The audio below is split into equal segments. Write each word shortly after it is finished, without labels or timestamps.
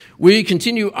We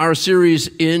continue our series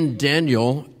in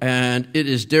Daniel, and it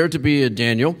is Dare to be a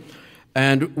Daniel.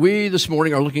 And we this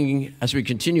morning are looking, as we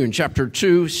continue in chapter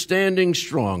 2, standing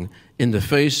strong in the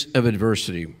face of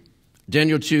adversity.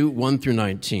 Daniel 2, 1 through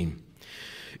 19.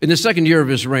 In the second year of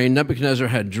his reign, Nebuchadnezzar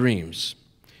had dreams.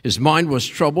 His mind was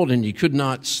troubled, and he could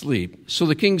not sleep. So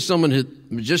the king summoned his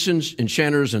magicians,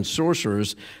 enchanters, and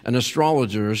sorcerers, and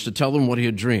astrologers to tell them what he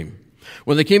had dreamed.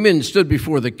 When they came in and stood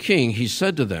before the king, he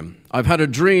said to them, "I've had a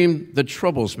dream that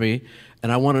troubles me,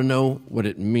 and I want to know what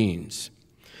it means."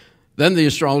 Then the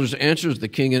astrologers answered the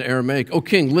king in Aramaic, "O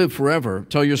king, live forever.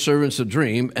 Tell your servants the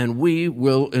dream, and we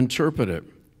will interpret it."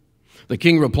 The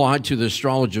king replied to the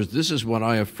astrologers, "This is what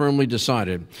I have firmly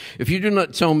decided. If you do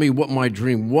not tell me what my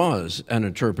dream was and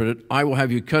interpret it, I will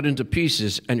have you cut into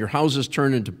pieces and your houses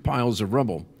turned into piles of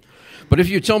rubble. But if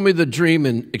you tell me the dream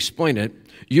and explain it,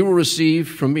 you will receive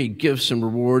from me gifts and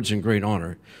rewards and great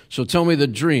honor. So tell me the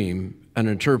dream and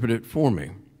interpret it for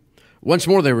me." Once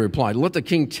more they replied, "Let the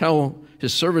king tell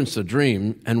his servants the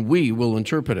dream, and we will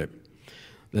interpret it."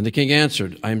 Then the king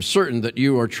answered, "I am certain that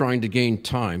you are trying to gain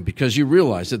time, because you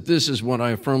realize that this is what I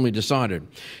have firmly decided.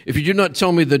 If you do not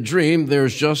tell me the dream, there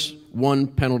is just one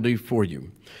penalty for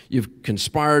you. You've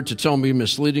conspired to tell me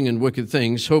misleading and wicked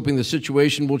things, hoping the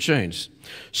situation will change.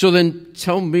 So then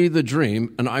tell me the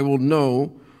dream, and I will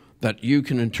know that you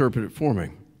can interpret it for me."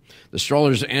 The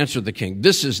astrologers answered the king,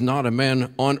 "This is not a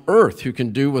man on earth who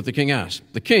can do what the king asked.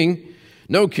 The king,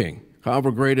 no king,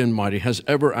 however great and mighty, has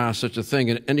ever asked such a thing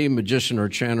in any magician or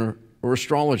enchanter or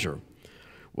astrologer.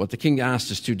 What the king asked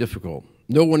is too difficult.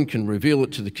 No one can reveal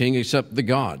it to the king except the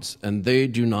gods, and they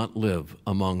do not live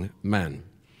among men."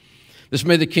 This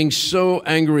made the king so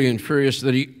angry and furious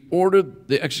that he ordered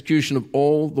the execution of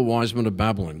all the wise men of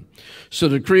Babylon. So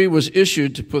the decree was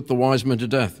issued to put the wise men to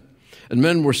death, and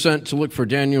men were sent to look for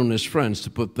Daniel and his friends to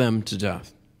put them to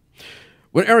death.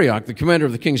 When Arioch, the commander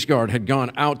of the king's guard, had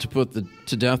gone out to put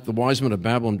to death the wise men of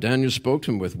Babylon, Daniel spoke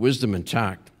to him with wisdom and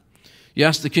tact. He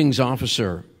asked the king's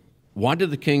officer, "Why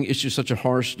did the king issue such a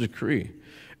harsh decree?"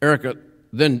 Arioch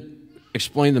then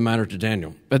explained the matter to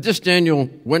Daniel. At this, Daniel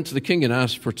went to the king and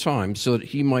asked for time so that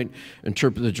he might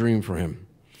interpret the dream for him.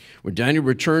 When Daniel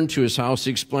returned to his house,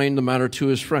 he explained the matter to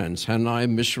his friends, Hananiah,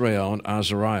 Mishael, and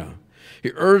Azariah.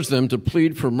 He urged them to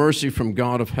plead for mercy from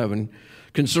God of heaven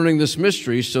concerning this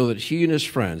mystery, so that he and his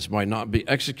friends might not be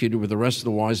executed with the rest of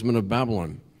the wise men of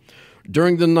Babylon.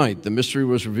 During the night, the mystery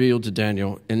was revealed to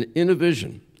Daniel in a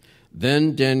vision.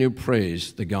 Then Daniel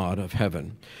praised the God of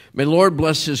heaven. May the Lord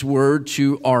bless his word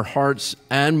to our hearts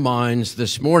and minds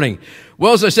this morning.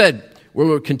 Well, as I said, we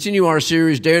will continue our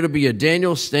series, Dare to be a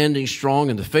Daniel, standing strong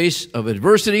in the face of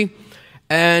adversity.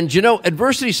 And, you know,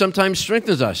 adversity sometimes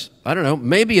strengthens us. I don't know,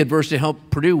 maybe adversity helped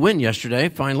Purdue win yesterday,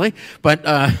 finally. But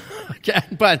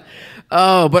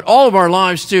all of our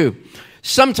lives, too.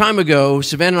 Some time ago,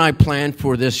 Savannah and I planned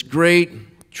for this great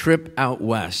trip out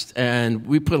west. And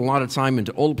we put a lot of time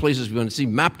into all the places we want to see,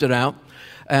 mapped it out,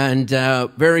 and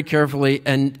very carefully.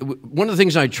 And one of the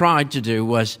things I tried to do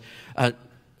was,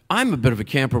 I'm a bit of a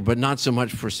camper, but not so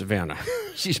much for Savannah.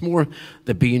 She's more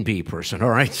the B&B person, all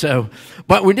right? So,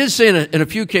 but we did say in a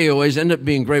few KOAs, ended up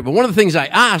being great. But one of the things I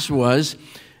asked was,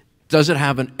 does it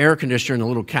have an air conditioner in a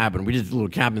little cabin? We did the little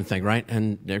cabin thing, right?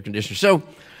 And the air conditioner. So,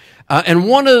 and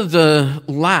one of the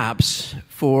laps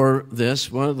for this,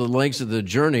 one of the legs of the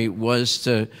journey was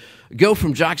to go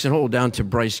from Jackson Hole down to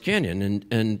Bryce Canyon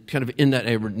and kind of in that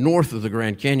area north of the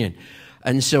Grand Canyon.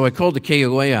 And so I called the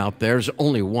KOA out there. There's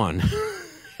only one.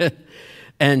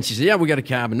 And she said, "Yeah, we got a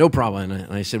cabin, no problem."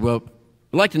 And I said, "Well,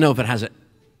 we'd like to know if it has an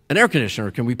air conditioner.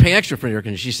 Can we pay extra for an air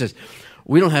conditioner?" She says,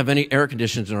 "We don't have any air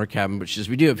conditioners in our cabin," but she says,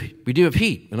 we do have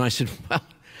heat." And I said, "Well,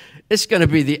 it's going to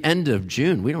be the end of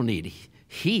June. We don't need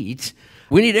heat.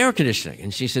 We need air conditioning."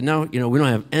 And she said, "No, we don't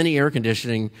have any air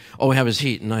conditioning. All we have is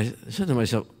heat." And I said to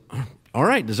myself, all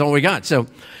right, that's all we got. So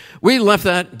we left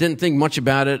that, didn't think much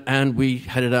about it, and we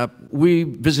headed up. We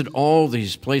visited all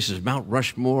these places, Mount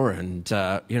Rushmore, and,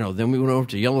 then we went over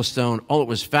to Yellowstone. All it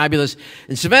was fabulous.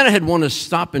 And Savannah had wanted to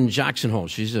stop in Jackson Hole.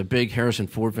 She's a big Harrison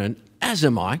Ford fan, as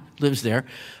am I, lives there.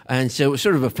 And so it was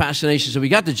sort of a fascination. So we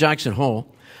got to Jackson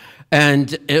Hole,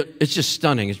 and it's just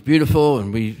stunning. It's beautiful,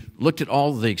 and we looked at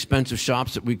all the expensive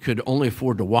shops that we could only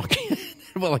afford to walk in.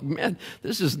 We're like, man,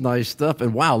 this is nice stuff.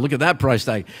 And wow, look at that price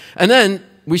tag. And then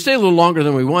we stayed a little longer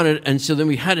than we wanted. And so then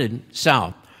we headed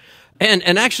south. And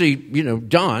actually,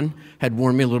 Don had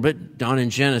warned me a little bit, Don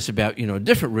and Janice, about, a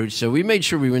different route. So we made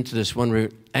sure we went to this one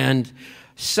route and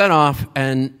set off,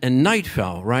 and night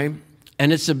fell, right?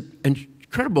 And it's an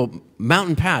incredible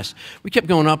mountain pass. We kept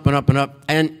going up and up and up,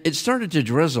 and it started to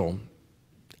drizzle.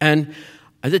 And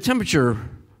the temperature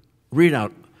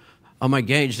readout on my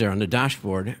gauge there on the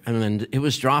dashboard, and then it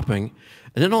was dropping.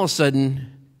 And then all of a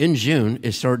sudden, in June,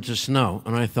 it started to snow.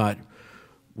 And I thought,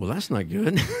 well, that's not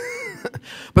good.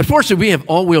 But fortunately, we have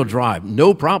all-wheel drive.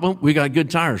 No problem. We got good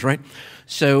tires, right?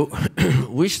 So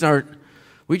we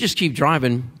just keep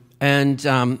driving, and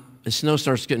the snow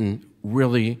starts getting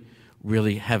really,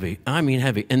 really heavy. I mean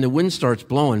heavy. And the wind starts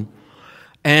blowing.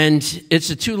 And it's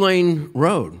a 2-lane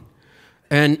road.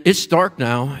 And it's dark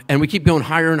now, and we keep going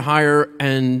higher and higher,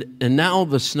 and now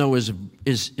the snow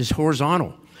is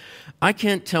horizontal. I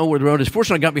can't tell where the road is.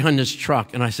 Fortunately, I got behind this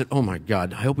truck, and I said, oh, my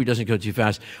God, I hope he doesn't go too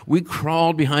fast. We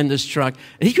crawled behind this truck,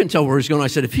 and he couldn't tell where he's going. I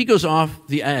said, if he goes off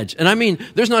the edge, and I mean,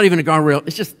 there's not even a guardrail.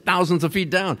 It's just thousands of feet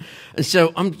down. And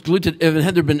so I'm glued to, if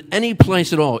had there been any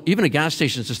place at all, even a gas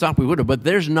station to stop, we would have, but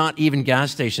there's not even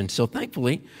gas stations. So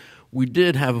thankfully, we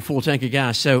did have a full tank of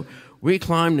gas. So we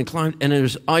climbed and climbed, and there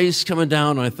was ice coming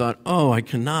down, and I thought, oh, I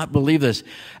cannot believe this.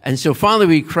 And so finally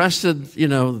we crested,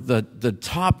 the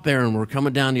top there, and we're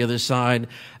coming down the other side,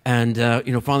 and,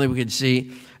 finally we could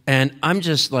see. And I'm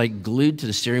just, like, glued to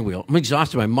the steering wheel. I'm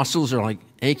exhausted. My muscles are, like,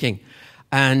 aching.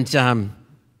 And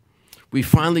we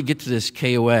finally get to this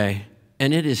KOA,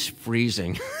 and it is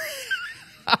freezing.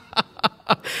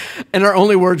 And our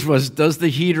only words was, does the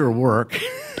heater work?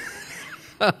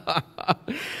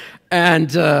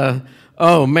 And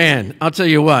oh man, I'll tell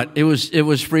you what, it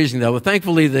was freezing though. But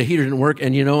thankfully the heater didn't work,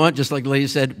 and you know what? Just like the lady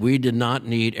said, we did not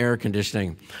need air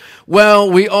conditioning. Well,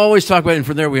 we always talk about it, and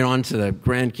from there we went on to the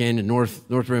Grand Canyon, North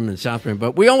Rim and South Rim.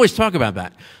 But we always talk about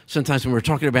that. Sometimes when we're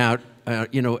talking about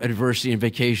adversity and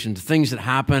vacation, things that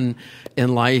happen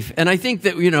in life. And I think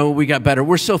that, we got better.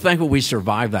 We're so thankful we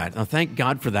survived that. Now, thank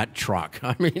God for that truck.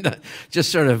 I mean,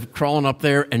 just sort of crawling up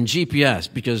there, and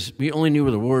GPS, because we only knew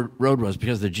where the road was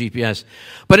because of the GPS.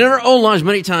 But in our own lives,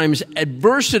 many times,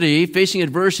 facing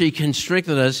adversity can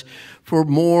strengthen us for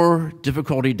more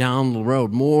difficulty down the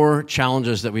road, more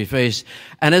challenges that we face.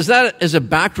 And as that as a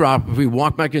backdrop, if we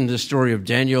walk back into the story of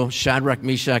Daniel, Shadrach,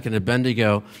 Meshach, and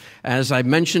Abednego, as I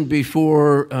mentioned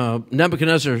before,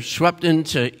 Nebuchadnezzar swept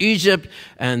into Egypt,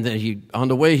 and then on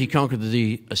the way he conquered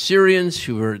the Assyrians,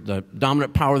 who were the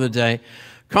dominant power of the day,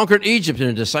 conquered Egypt in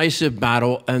a decisive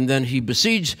battle, and then he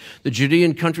besieged the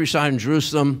Judean countryside in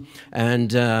Jerusalem,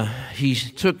 and he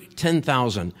took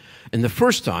 10,000. And the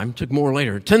first time, took more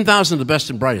later, 10,000 of the best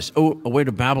and brightest away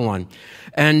to Babylon.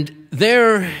 And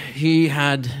there he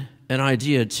had an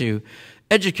idea to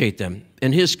educate them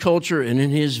in his culture and in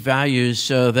his values,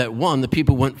 so that, one, the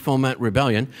people wouldn't foment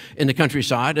rebellion in the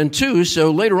countryside, and two, so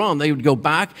later on they would go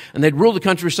back and they'd rule the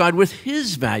countryside with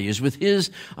his values, with his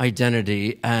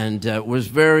identity, and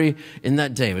in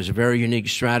that day, it was a very unique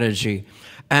strategy.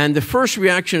 And the first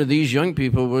reaction of these young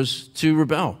people was to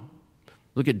rebel.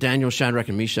 Look at Daniel, Shadrach,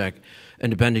 and Meshach,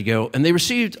 and Abednego. And they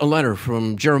received a letter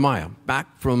from Jeremiah,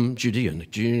 back from Judea, the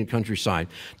Judean countryside,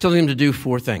 telling them to do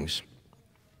 4 things.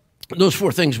 Those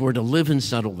 4 things were to live and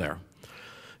settle there.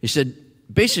 He said,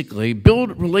 basically,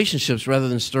 build relationships rather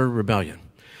than stir rebellion.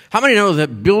 How many know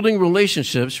that building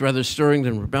relationships rather than stirring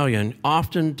than rebellion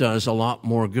often does a lot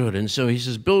more good? And so he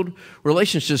says, build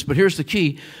relationships, but here's the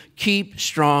key. Keep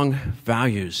strong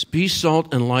values. Be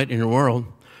salt and light in your world.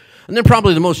 And then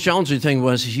probably the most challenging thing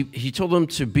was he told them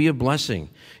to be a blessing.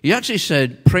 He actually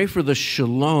said, pray for the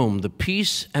shalom, the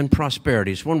peace and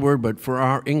prosperity. It's one word, but for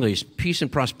our English, peace and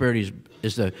prosperity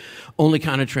is the only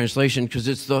kind of translation, because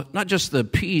it's not just the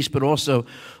peace, but also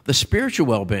the spiritual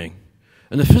well-being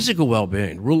and the physical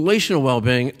well-being, relational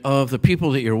well-being of the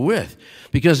people that you're with.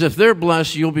 Because if they're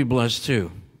blessed, you'll be blessed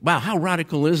too. Wow, how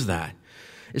radical is that?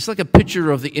 It's like a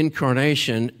picture of the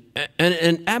incarnation, and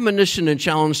an admonition and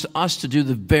challenge to us to do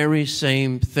the very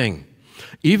same thing.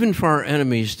 Even for our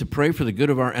enemies, to pray for the good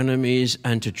of our enemies,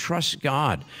 and to trust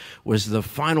God was the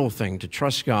final thing, to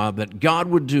trust God, that God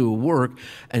would do a work,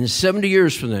 and 70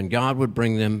 years from then, God would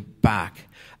bring them back,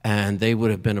 and they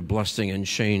would have been a blessing and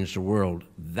changed the world.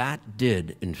 That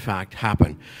did, in fact,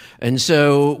 happen. And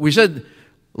so we said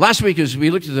last week, as we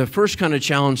looked at the first kind of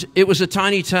challenge, it was a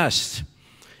tiny test.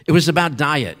 It was about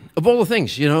diet. Of all the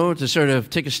things, to sort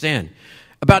of take a stand.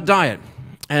 About diet.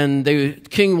 And the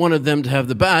king wanted them to have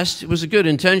the best. It was a good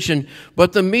intention,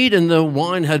 but the meat and the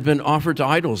wine had been offered to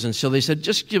idols. And so they said,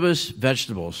 just give us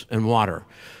vegetables and water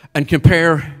and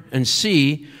compare and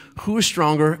see who is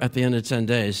stronger at the end of 10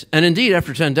 days. And indeed,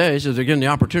 after 10 days, as they're given the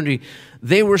opportunity,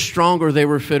 they were stronger, they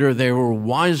were fitter, they were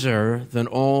wiser than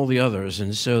all the others.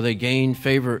 And so they gained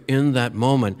favor in that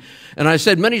moment. And I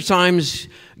said many times,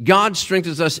 God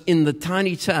strengthens us in the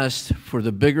tiny test for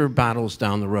the bigger battles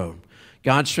down the road.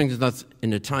 God strengthens us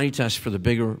in the tiny test for the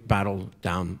bigger battle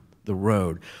down the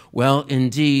road. Well,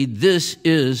 indeed, this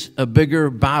is a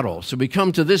bigger battle. So we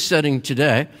come to this setting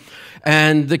today,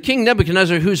 And the king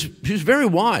Nebuchadnezzar, who's very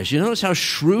wise, you notice how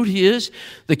shrewd he is?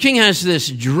 The king has this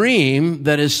dream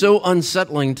that is so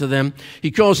unsettling to them.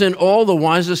 He calls in all the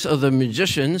wisest of the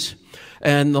magicians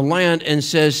and the land and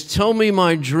says, tell me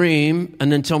my dream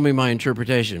and then tell me my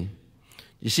interpretation.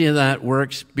 You see how that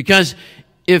works? Because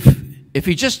if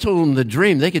he just told them the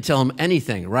dream, they could tell him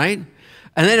anything, right?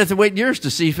 And they'd have to wait years to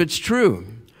see if it's true.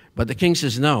 But the king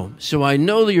says, no. So I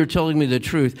know that you're telling me the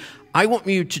truth. I want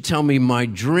you to tell me my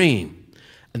dream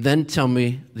and then tell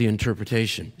me the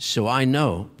interpretation. So I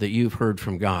know that you've heard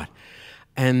from God.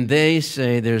 And they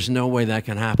say there's no way that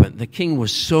can happen. The king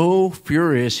was so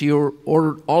furious, he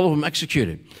ordered all of them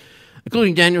executed,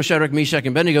 including Daniel, Shadrach, Meshach,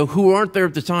 and Abednego, who aren't there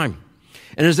at the time.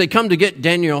 And as they come to get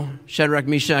Daniel, Shadrach,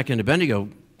 Meshach, and Abednego,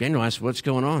 Daniel asks, what's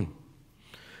going on?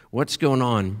 What's going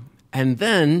on? And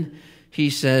then he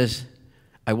says,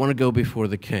 I want to go before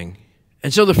the king.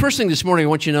 And so the first thing this morning I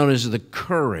want you to notice is the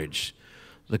courage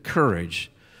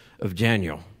of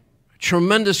Daniel.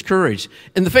 Tremendous courage.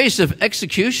 In the face of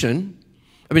execution,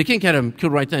 the king had him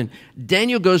killed right then.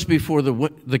 Daniel goes before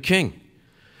the king.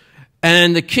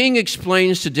 And the king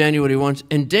explains to Daniel what he wants.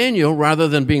 And Daniel, rather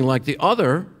than being like the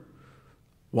other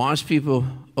wise people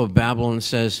of Babylon,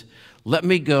 says, let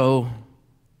me go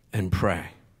and pray.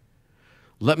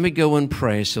 Let me go and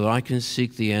pray so that I can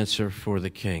seek the answer for the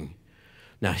king.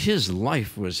 Now, his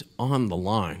life was on the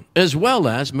line, as well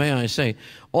as, may I say,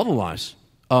 all the lives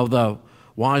of the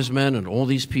wise men and all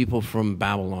these people from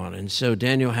Babylon. And so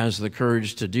Daniel has the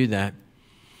courage to do that.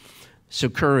 So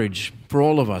courage for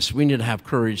all of us. We need to have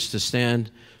courage to stand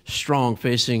strong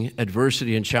facing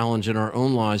adversity and challenge in our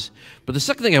own lives. But the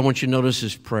second thing I want you to notice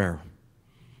is prayer.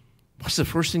 What's the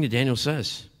first thing that Daniel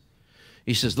says?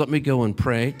 He says, let me go and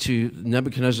pray to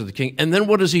Nebuchadnezzar the king. And then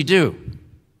what does he do?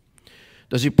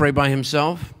 Does he pray by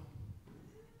himself?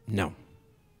 No.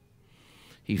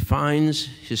 He finds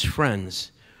his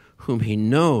friends whom he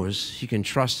knows he can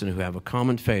trust and who have a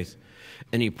common faith.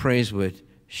 And he prays with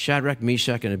Shadrach,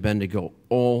 Meshach, and Abednego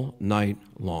all night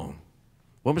long.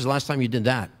 When was the last time you did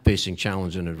that, facing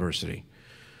challenge and adversity?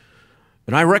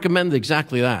 And I recommend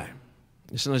exactly that.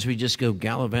 Sometimes we just go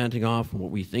gallivanting off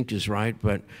what we think is right,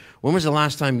 but when was the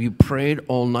last time you prayed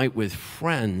all night with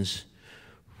friends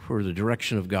for the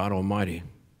direction of God Almighty,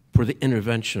 for the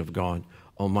intervention of God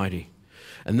Almighty?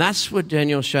 And that's what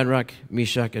Daniel, Shadrach,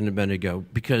 Meshach, and Abednego,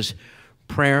 because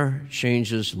prayer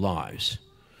changes lives.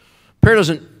 Prayer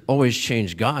doesn't always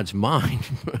change God's mind,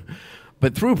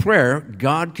 but through prayer,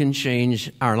 God can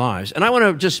change our lives. And I want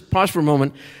to just pause for a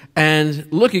moment and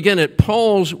look again at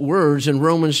Paul's words in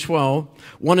Romans 12,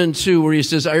 1 and 2, where he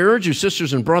says, I urge you,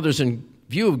 sisters and brothers, in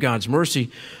view of God's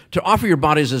mercy, to offer your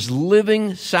bodies as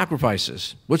living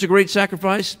sacrifices. What's a great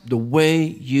sacrifice? The way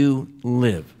you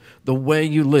live. The way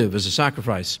you live is a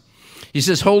sacrifice. He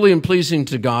says, holy and pleasing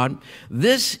to God.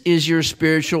 This is your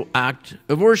spiritual act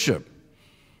of worship.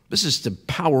 This is to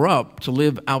power up, to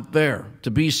live out there, to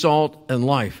be salt and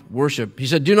life, worship. He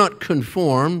said, do not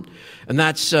conform, and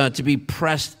that's to be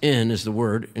pressed in is the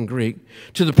word in Greek,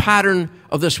 to the pattern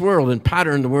of this world. And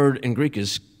pattern, the word in Greek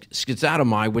is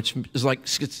schizotomai, which is like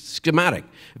schematic.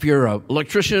 If you're an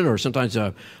electrician or sometimes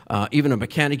even a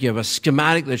mechanic, you have a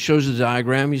schematic that shows the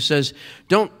diagram. He says,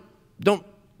 don't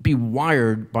be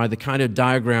wired by the kind of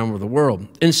diagram of the world.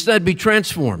 Instead, be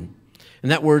transformed. And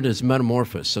that word is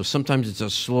metamorphosis. So sometimes it's a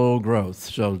slow growth.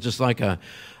 So just like a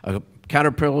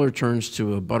caterpillar turns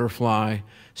to a butterfly,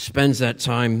 spends that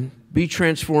time, be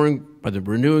transformed by the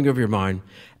renewing of your mind,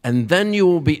 and then you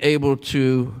will be able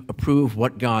to approve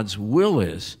what God's will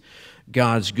is,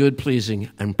 God's good,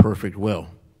 pleasing, and perfect will.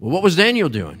 Well, what was Daniel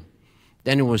doing?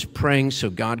 Daniel was praying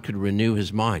so God could renew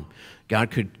his mind.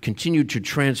 God could continue to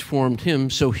transform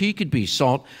him so he could be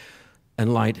salt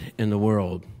and light in the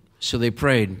world. So they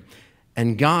prayed.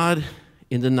 And God,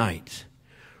 in the night,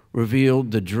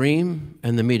 revealed the dream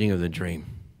and the meaning of the dream.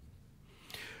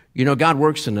 You know, God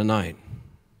works in the night.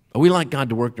 We like God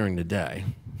to work during the day,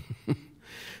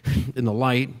 in the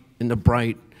light, in the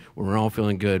bright, when we're all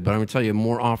feeling good. But I'm going to tell you,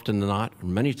 more often than not, or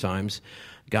many times,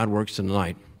 God works in the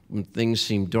night. When things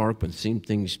seem dark, when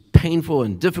things painful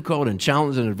and difficult and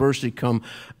challenge and adversity come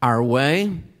our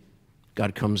way,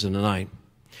 God comes in the night.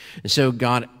 And so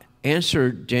God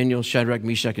answered Daniel, Shadrach,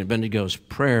 Meshach, and Abednego's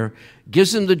prayer,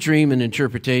 gives them the dream and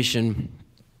interpretation,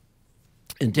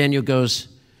 and Daniel goes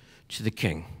to the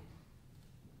king.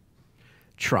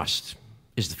 Trust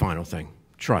is the final thing.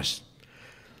 Trust.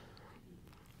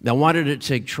 Now, why did it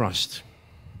take trust?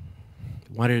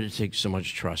 Why did it take so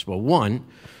much trust? Well, one,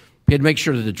 he had to make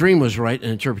sure that the dream was right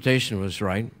and interpretation was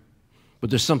right,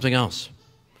 but there's something else.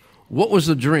 What was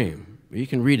the dream? You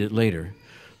can read it later.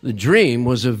 The dream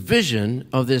was a vision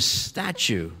of this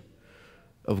statue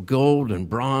of gold and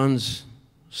bronze,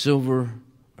 silver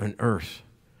and earth.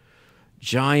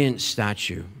 Giant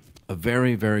statue, a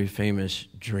very, very famous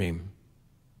dream.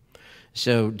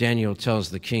 So Daniel tells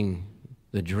the king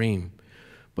the dream.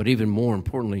 But even more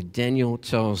importantly, Daniel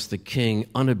tells the king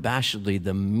unabashedly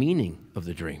the meaning of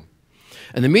the dream.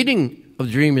 And the meaning of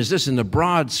the dream is this: in the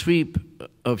broad sweep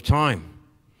of time,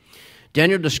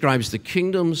 Daniel describes the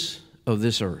kingdoms of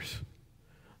this earth,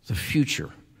 the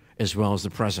future as well as the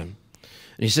present.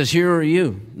 And he says, here are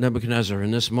you, Nebuchadnezzar,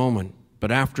 in this moment,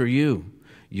 but after you,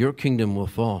 your kingdom will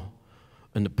fall,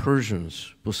 and the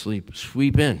Persians will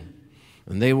sweep in,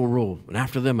 and they will rule. And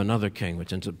after them, another king,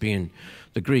 which ends up being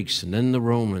the Greeks, and then the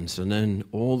Romans, and then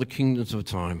all the kingdoms of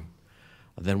time.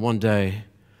 And then one day,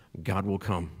 God will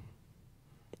come,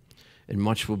 and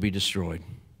much will be destroyed,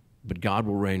 but God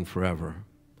will reign forever.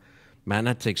 Man,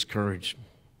 that takes courage.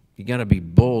 You got to be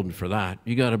bold for that.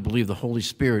 You got to believe the Holy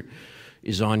Spirit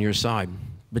is on your side.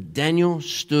 But Daniel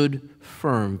stood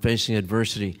firm facing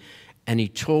adversity, and he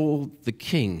told the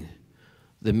king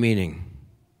the meaning.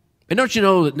 And don't you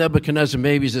know that Nebuchadnezzar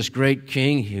maybe is this great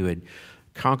king who had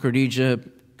conquered Egypt,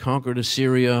 conquered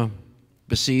Assyria,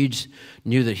 besieged,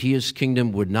 knew that his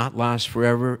kingdom would not last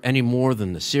forever any more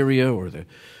than the Syria or the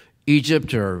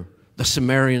Egypt or the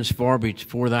Sumerians far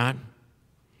before that.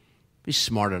 He's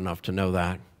smart enough to know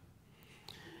that.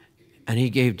 And he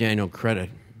gave Daniel credit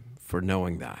for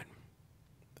knowing that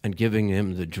and giving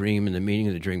him the dream and the meaning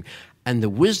of the dream and the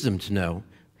wisdom to know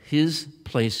his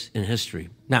place in history.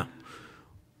 Now,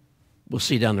 we'll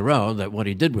see down the road that what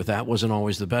he did with that wasn't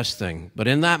always the best thing. But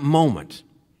in that moment,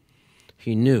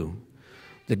 he knew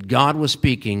that God was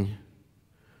speaking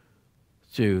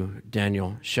to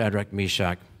Daniel, Shadrach,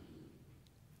 Meshach,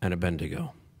 and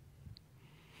Abednego.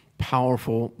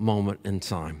 Powerful moment in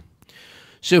time.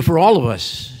 So for all of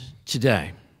us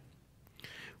today,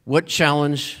 what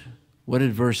challenge, what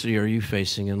adversity are you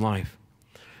facing in life?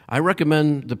 I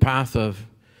recommend the path of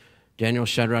Daniel,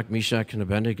 Shadrach, Meshach, and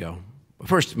Abednego.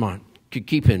 First,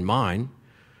 keep in mind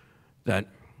that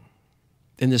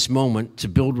in this moment, to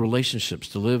build relationships,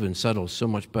 to live and settle, is so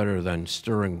much better than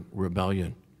stirring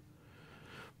rebellion.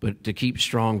 But to keep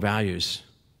strong values,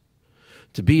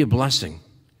 to be a blessing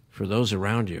for those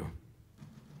around you,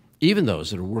 even those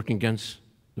that are working against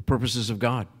the purposes of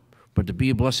God, but to be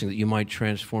a blessing that you might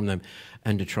transform them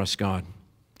and to trust God.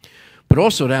 But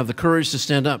also to have the courage to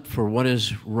stand up for what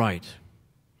is right,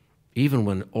 even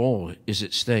when all is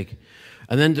at stake.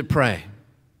 And then to pray.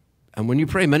 And when you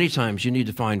pray, many times you need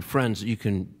to find friends that you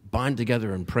can bind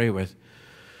together and pray with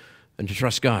and to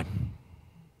trust God.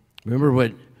 Remember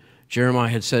what Jeremiah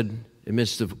had said in the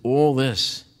midst of all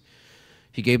this?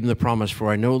 He gave them the promise,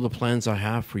 for I know the plans I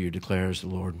have for you, declares the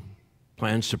Lord.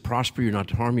 Plans to prosper you, not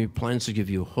to harm you, plans to give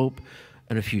you hope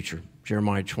and a future.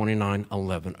 Jeremiah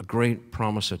 29:11, a great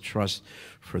promise of trust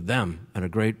for them and a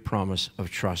great promise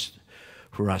of trust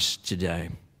for us today.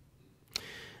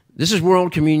 This is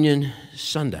World Communion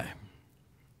Sunday.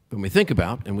 When we think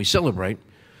about and we celebrate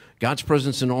God's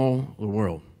presence in all the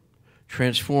world,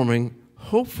 transforming,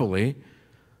 hopefully,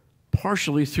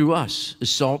 partially through us, as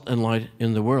salt and light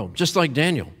in the world. Just like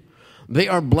Daniel. They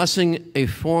are blessing a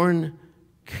foreign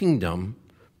kingdom,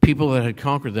 people that had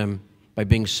conquered them by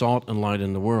being salt and light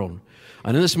in the world.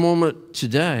 And in this moment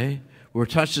today, we're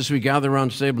touched as we gather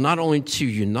around the table, not only to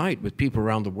unite with people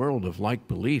around the world of like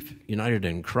belief, united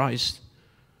in Christ,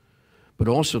 but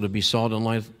also to be salt and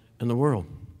light in the world.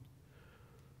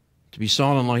 To be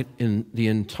salt and light in the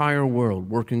entire world,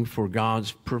 working for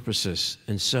God's purposes.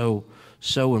 And so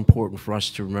important for us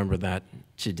to remember that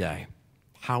today.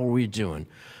 How are we doing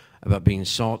about being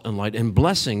salt and light and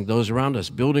blessing those around us,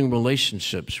 building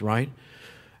relationships, right?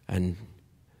 And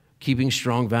keeping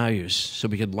strong values so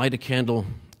we could light a candle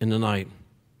in the night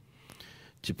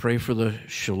to pray for the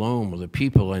shalom of the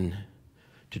people and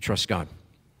to trust God.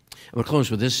 I'm going to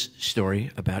close with this story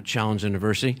about challenge and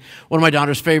adversity. One of my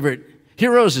daughter's favorite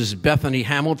heroes is Bethany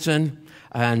Hamilton,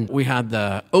 and we had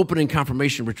the opening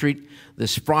confirmation retreat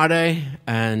this Friday,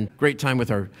 and great time with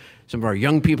some of our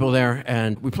young people there,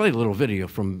 and we played a little video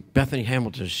from Bethany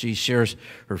Hamilton. She shares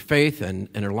her faith and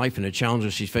her life and the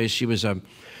challenges she faced. She was a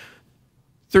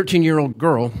 13-year-old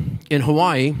girl in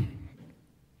Hawaii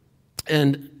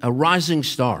and a rising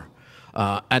star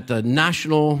at the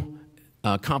national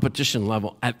competition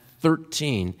level at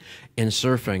 13 in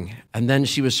surfing. And then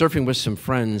she was surfing with some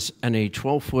friends, and a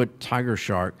 12-foot tiger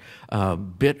shark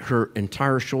bit her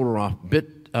entire shoulder off,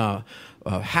 bit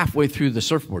halfway through the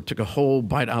surfboard, took a whole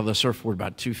bite out of the surfboard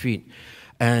about 2 feet,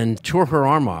 and tore her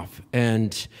arm off.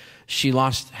 And she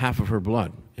lost half of her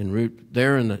blood en route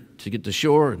there to get to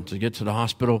shore and to get to the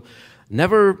hospital.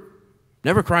 Never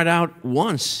Never cried out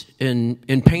once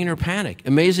in pain or panic.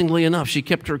 Amazingly enough, she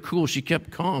kept her cool. She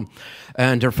kept calm.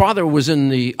 And her father was in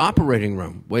the operating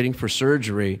room waiting for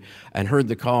surgery and heard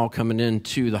the call coming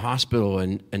into the hospital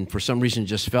and for some reason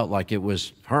just felt like it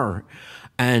was her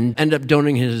and ended up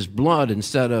donating his blood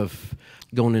instead of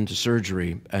going into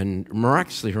surgery. And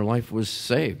miraculously, her life was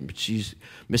saved. But she's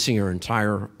missing her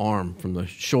entire arm from the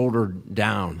shoulder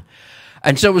down.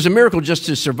 And so it was a miracle just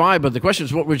to survive. But the question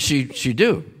is, what would she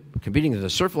do? Competing at the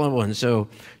surf level. And so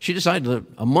she decided that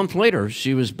a month later,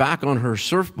 she was back on her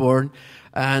surfboard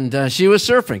and she was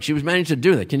surfing. She was managing to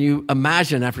do that. Can you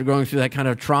imagine after going through that kind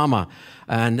of trauma?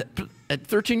 And at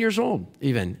 13 years old,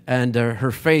 even. And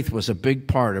her faith was a big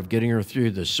part of getting her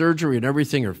through the surgery and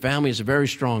everything. Her family has a very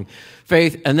strong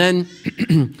faith. And then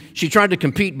she tried to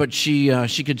compete, but she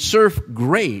could surf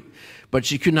great, but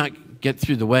she could not get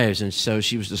through the waves, and so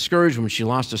she was discouraged when she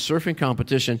lost a surfing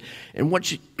competition. And what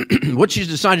she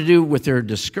decided to do with her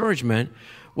discouragement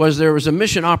was there was a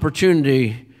mission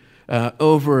opportunity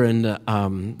over in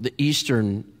the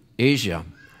Eastern Asia,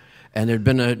 and there'd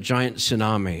been a giant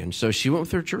tsunami, and so she went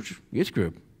with her church youth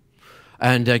group.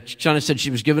 And Shauna said she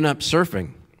was giving up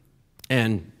surfing,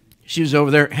 and she was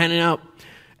over there handing out.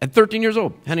 At 13 years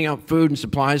old, handing out food and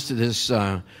supplies to this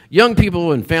young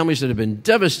people and families that have been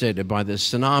devastated by this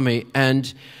tsunami.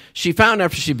 And she found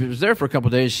after she was there for a couple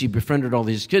of days, she befriended all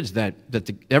these kids that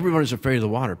everyone is afraid of the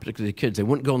water, particularly the kids. They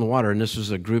wouldn't go in the water, and this was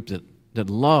a group that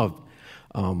loved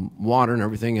water and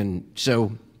everything. And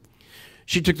so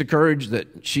she took the courage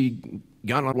that she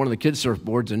got on one of the kids'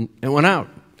 surfboards and went out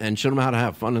and showed them how to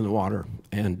have fun in the water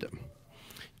and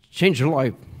changed her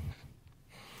life.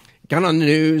 Got on the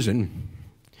news, and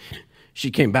she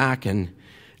came back, and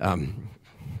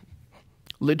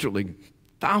literally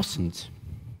thousands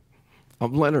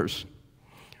of letters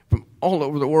from all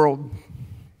over the world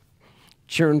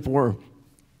cheering for her.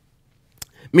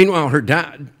 Meanwhile, her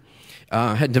dad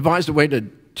had devised a way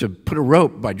to put a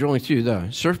rope by drilling through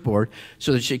the surfboard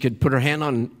so that she could put her hand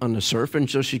on the surf, and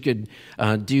so she could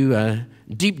do a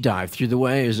deep dive through the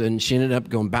waves. And she ended up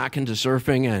going back into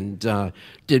surfing and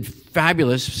did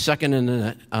fabulous, second in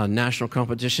the national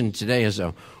competition today as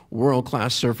a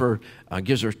world-class surfer,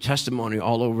 gives her testimony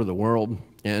all over the world.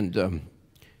 And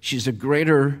she's a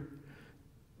greater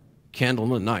candle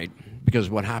in the night because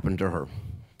of what happened to her.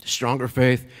 Stronger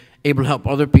faith, able to help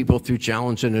other people through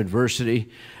challenge and adversity.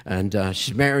 And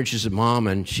she's married, she's a mom,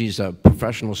 and she's a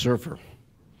professional surfer.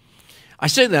 I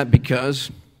say that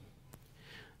because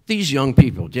these young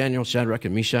people, Daniel, Shadrach,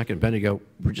 and Meshach, and Abednego,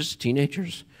 were just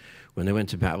teenagers when they went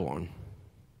to Babylon,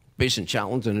 facing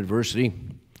challenge and adversity,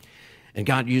 and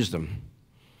God used them.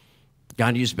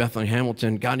 God used Bethany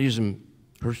Hamilton. God used them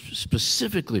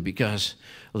specifically because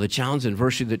of the challenge and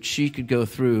adversity that she could go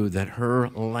through, that her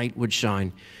light would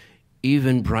shine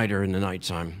even brighter in the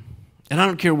nighttime. And I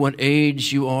don't care what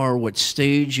age you are, what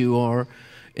stage you are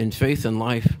in faith and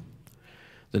life,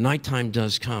 the nighttime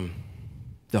does come.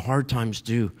 The hard times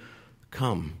do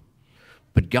come.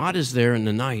 But God is there in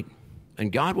the night,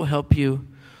 and God will help you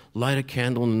light a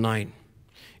candle in the night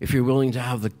if you're willing to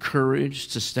have the courage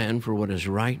to stand for what is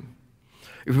right.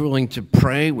 If you're willing to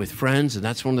pray with friends, and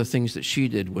that's one of the things that she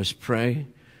did, was pray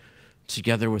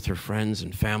together with her friends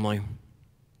and family,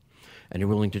 and you're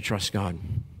willing to trust God.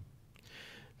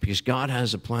 Because God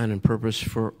has a plan and purpose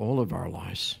for all of our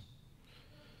lives.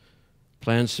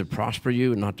 Plans to prosper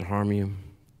you and not to harm you.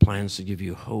 Plans to give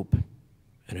you hope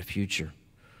and a future.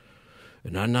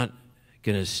 And I'm not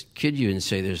going to kid you and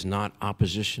say there's not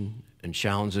opposition and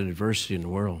challenge and adversity in the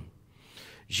world.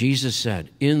 Jesus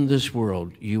said, in this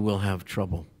world you will have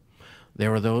trouble.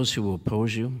 There are those who will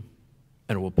oppose you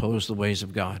and will oppose the ways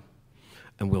of God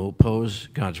and will oppose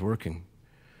God's working.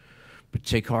 But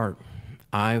take heart,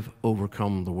 I've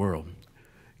overcome the world.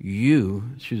 You,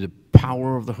 through the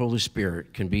power of the Holy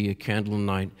Spirit, can be a candle in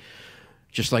the night,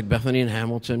 just like Bethany and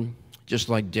Hamilton, just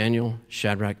like Daniel,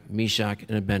 Shadrach, Meshach,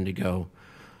 and Abednego.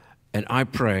 And I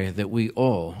pray that we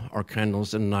all are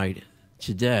candles in the night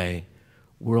today,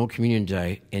 World Communion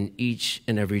Day, and each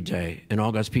and every day. And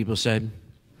all God's people said,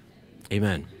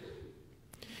 amen.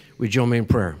 We join me in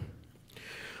prayer.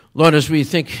 Lord, as we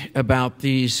think about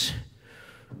these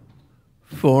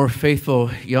 4 faithful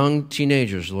young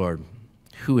teenagers, Lord,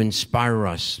 who inspire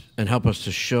us and help us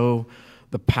to show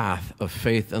the path of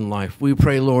faith and life, we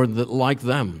pray, Lord, that like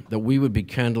them, that we would be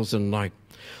candles in the night.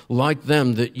 Like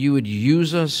them, that you would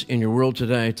use us in your world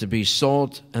today to be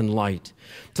salt and light,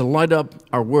 to light up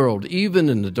our world, even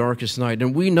in the darkest night.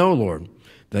 And we know, Lord,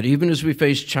 that even as we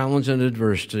face challenge and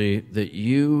adversity, that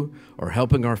you are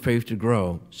helping our faith to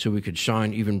grow so we could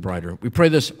shine even brighter. We pray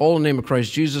this all in the name of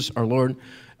Christ Jesus, our Lord,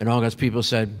 and all God's people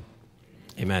said,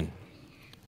 amen.